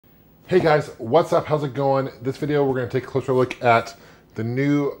Hey guys, what's up? How's it going? This video we're going to take a closer look at the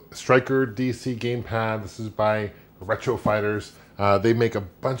new StrikerDC gamepad. This is by Retro Fighters. They make a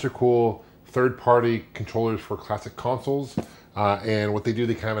bunch of cool third-party controllers for classic consoles, and what they do,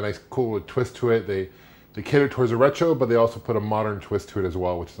 they kind of have a nice cool twist to it. They cater towards a retro, but they also put a modern twist to it as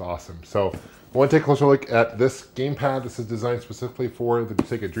well, which is awesome. So I want to take a closer look at this gamepad. This is designed specifically for the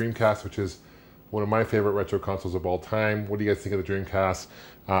Sega Dreamcast, which is one of my favorite retro consoles of all time. What do you guys think of the Dreamcast?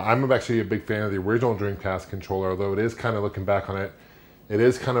 I'm actually a big fan of the original Dreamcast controller, although it is kind of, looking back on it, it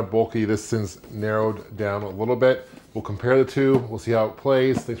is kind of bulky. This thing's narrowed down a little bit. We'll compare the two. We'll see how it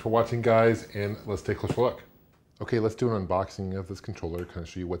plays. Thanks for watching, guys, and let's take a closer look. Okay, let's do an unboxing of this controller, kind of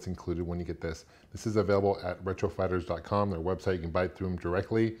show you what's included when you get this. This is available at retrofighters.com, their website. You can buy it through them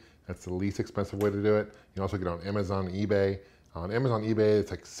directly. That's the least expensive way to do it. You can also get it on Amazon and eBay. On Amazon, eBay, it's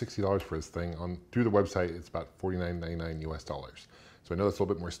like $60 for this thing. Through the website, it's about $49.99 US dollars. So I know that's a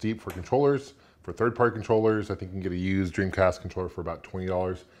little bit more steep for controllers. For third-party controllers, I think you can get a used Dreamcast controller for about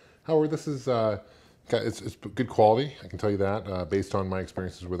 $20. However, this is it's good quality. I can tell you that based on my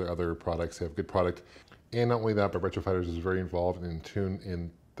experiences with their other products. They have good product, and not only that, but Retro Fighters is very involved and in tune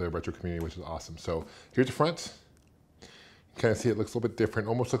in the retro community, which is awesome. So here's the front. You can kind of see it looks a little bit different.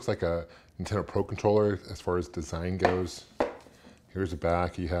 Almost looks like a Nintendo Pro controller as far as design goes. Here's the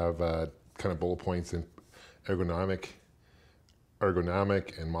back. You have kind of bullet points in ergonomic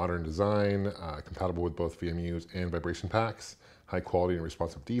and modern design, compatible with both VMUs and vibration packs. High quality and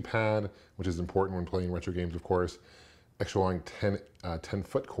responsive D-pad, which is important when playing retro games, of course. Extra long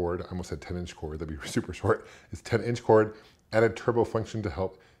 10-foot cord. I almost said 10-inch cord. That'd be super short. It's 10-inch cord. Added turbo function to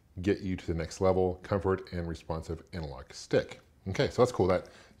help get you to the next level. Comfort and responsive analog stick. Okay, so that's cool. That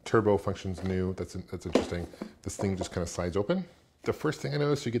turbo function's new. That's interesting. This thing just kind of slides open. The first thing I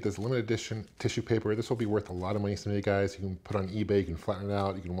noticed, you get this limited edition tissue paper. This will be worth a lot of money someday, guys. You can put on eBay, you can flatten it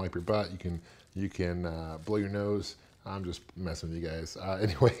out, you can wipe your butt, you can blow your nose. I'm just messing with you guys.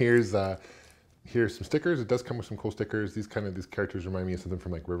 Anyway, here's some stickers. It does come with some cool stickers. These characters remind me of something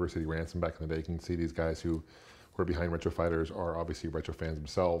from like River City Ransom back in the day. You can see these guys who were behind Retro Fighters are obviously retro fans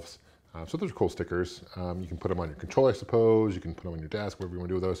themselves. So those are cool stickers. You can put them on your controller, I suppose. You can put them on your desk, whatever you want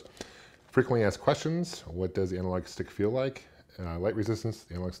to do with those. Frequently asked questions. What does the analog stick feel like? Light resistance.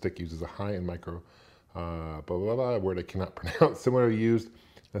 The analog stick uses a high and micro, blah, blah, blah, a word I cannot pronounce. Similarly used,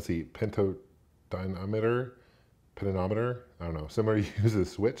 let's see, pentadynamometer, I don't know. Similarly uses a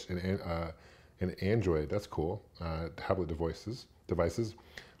switch and Android, that's cool. Tablet devices.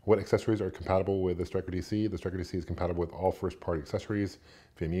 What accessories are compatible with the StrikerDC? The StrikerDC is compatible with all first-party accessories,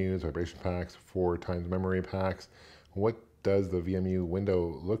 VMUs, vibration packs, 4x memory packs. What does the VMU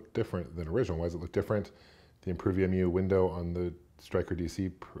window look different than original? Why does it look different? The improved VMU window on the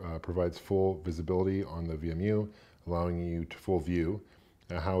StrikerDC provides full visibility on the VMU, allowing you to full view.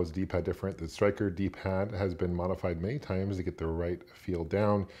 How is D-pad different? The Striker D-pad has been modified many times to get the right feel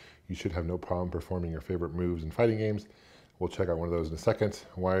down. You should have no problem performing your favorite moves in fighting games. We'll check out one of those in a second.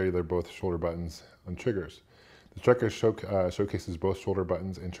 Why are there both shoulder buttons and triggers? The Striker showcases both shoulder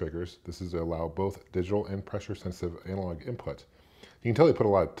buttons and triggers. This is to allow both digital and pressure-sensitive analog input. You can tell they put a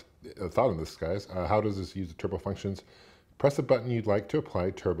lot of thought in this, guys. How does this use the turbo functions? Press the button you'd like to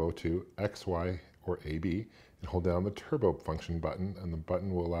apply turbo to, X, Y, or AB, and hold down the turbo function button, and the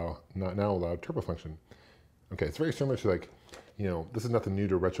button will now allow turbo function. Okay, it's very similar to, like, you know, this is nothing new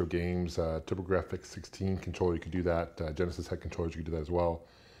to retro games. TurboGrafx 16 controller, you could do that. Genesis had controllers, you could do that as well.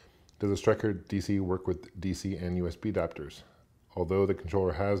 Does the StrikerDC work with DC and USB adapters? Although the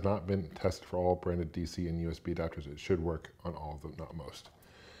controller has not been tested for all branded DC and USB adapters, it should work on all of them, not most.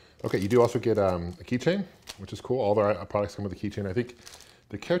 Okay, you do also get a keychain, which is cool. All their products come with a keychain. I think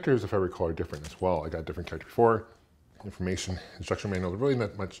the characters, if I recall, are different as well. I got a different character before. Information, instruction manual, there's really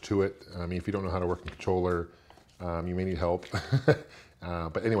not much to it. I mean, if you don't know how to work a controller, you may need help.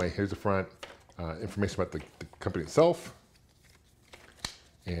 But anyway, here's the front. Information about the company itself.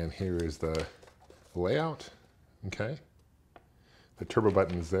 And here is the layout, okay? The turbo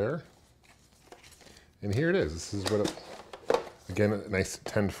button is there. And here it is. This is what again, a nice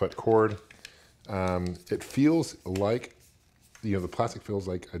 10-foot cord. It feels like, you know, the plastic feels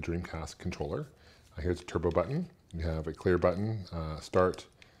like a Dreamcast controller. Here's a turbo button. You have a clear button, start.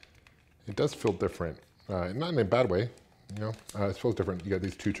 It does feel different, not in a bad way, you know. It feels different. You got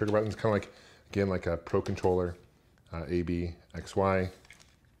these two trigger buttons, kind of like, again, like a Pro controller, A, B, X, Y.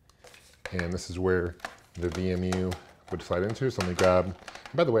 And this is where the VMU would slide into, so let me grab. And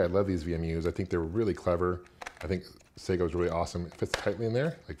by the way, I love these VMUs. I think they're really clever. I think Sega is really awesome. It fits tightly in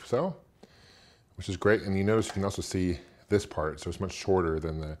there, like so, which is great. And you notice you can also see this part, so it's much shorter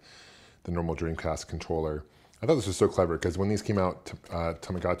than the normal Dreamcast controller. I thought this was so clever because when these came out,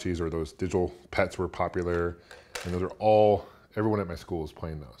 Tamagotchis or those digital pets were popular, and those are all, everyone at my school is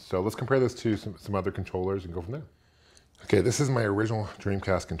playing those. So let's compare this to some other controllers and go from there. Okay, this is my original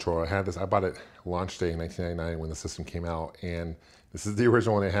Dreamcast controller. I had this, I bought it launch day in 1999 when the system came out, and this is the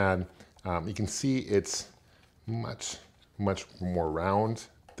original one I had. You can see it's much more round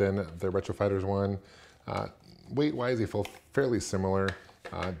than the Retro Fighters one. Weight-wise, they feel fairly similar.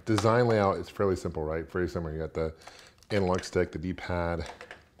 Design layout is fairly simple, right? Very similar. You got the analog stick, the D-pad.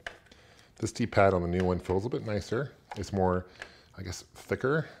 This D-pad on the new one feels a bit nicer. It's more, I guess,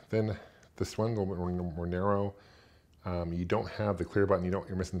 thicker than this one, a little bit more narrow. You don't have the clear button.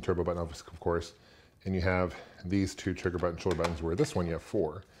 You're missing the turbo button, of course. And you have these two trigger button, shoulder buttons, where this one you have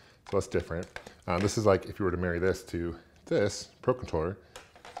 4. So that's different. This is like if you were to marry this to this Pro Controller.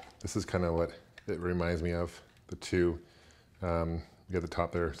 This is kind of what it reminds me of. The two, you got the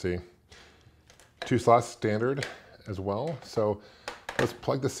top there, see? 2 slots standard as well. So let's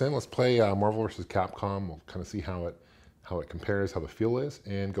plug this in. Let's play Marvel vs. Capcom. We'll kind of see how it compares, how the feel is,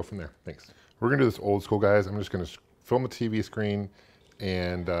 and go from there. Thanks. We're gonna do this old school, guys. I'm just gonna film the TV screen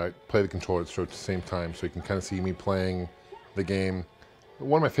and play the controller at the same time, so you can kind of see me playing the game.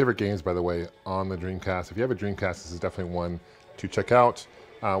 One of my favorite games, by the way, on the Dreamcast. If you have a Dreamcast, this is definitely one to check out.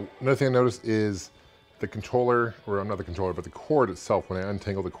 Another thing I noticed is the controller, or not the controller, but the cord itself, when I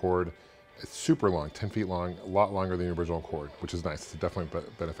untangle the cord, it's super long, 10 feet long, a lot longer than the original cord, which is nice. It's a definitely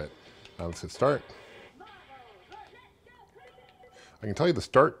benefit. Let's hit start. I can tell you the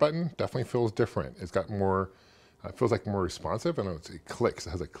start button definitely feels different. It's got more, it feels like more responsive. I know it clicks.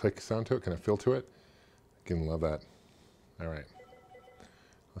 It has a click sound to it, kind of feel to it. I can love that. All right.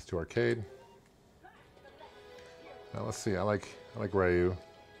 Let's do arcade. Now let's see. I like Ryu,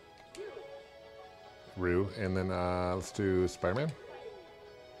 and then let's do Spider-Man.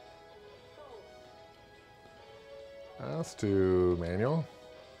 Let's do manual.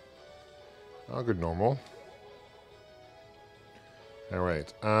 I'll go normal. All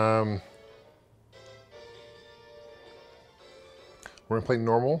right. We're gonna play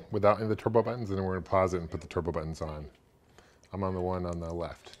normal without any of the turbo buttons, and then we're gonna pause it and put the turbo buttons on. I'm on the one on the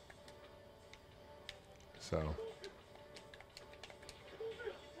left. So.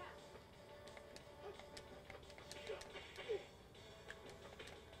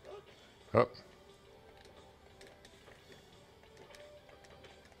 Oh.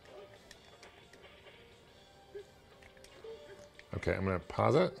 Okay, I'm gonna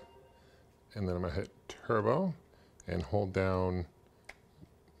pause it, and then I'm gonna hit turbo and hold down.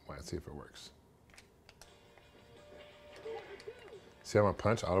 Let's see if it works. See how I'm gonna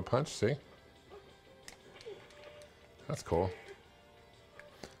punch, auto punch, see? That's cool.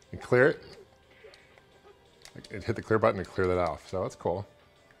 And clear it. It hit the clear button to clear that off, so that's cool.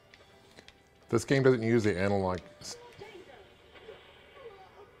 This game doesn't use the analog stick.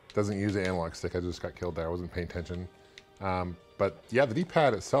 I just got killed there. I wasn't paying attention. But yeah, the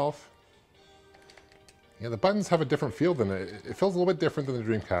D-pad itself, yeah, the buttons have a different feel than it. It feels a little bit different than the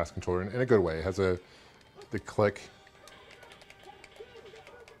Dreamcast controller in a good way. It has the click.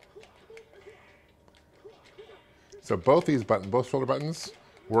 So both these buttons, both shoulder buttons,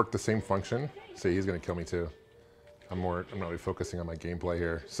 work the same function. See, he's gonna kill me too. I'm not really focusing on my gameplay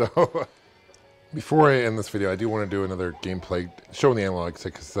here. So before I end this video, I do want to do another gameplay showing the analog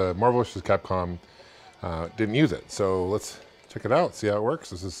stick, because Marvel vs. Capcom didn't use it. So let's check it out, see how it works.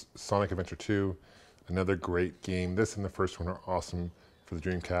 This is Sonic Adventure 2, another great game. This and the first one are awesome for the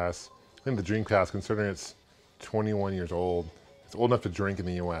Dreamcast. I think the Dreamcast, considering it's 21 years old, it's old enough to drink in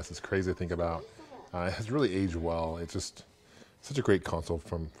the US. It's crazy to think about. It has really aged well. It's just such a great console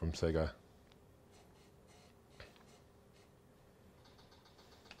from Sega.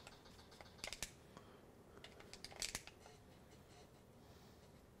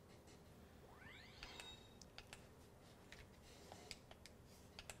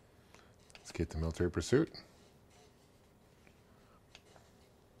 Let's get the Military Pursuit.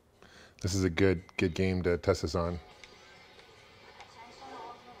 This is a good game to test this on.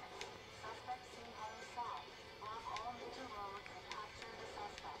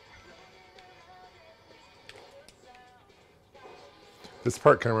 This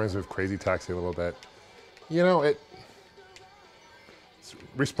part kind of reminds me of Crazy Taxi a little bit. You know, it's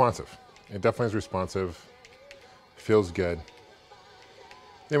responsive. It definitely is responsive. Feels good.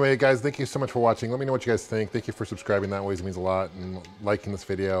 Anyway, guys, thank you so much for watching. Let me know what you guys think. Thank you for subscribing. That always means a lot. And liking this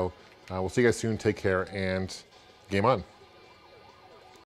video. We'll see you guys soon. Take care and game on.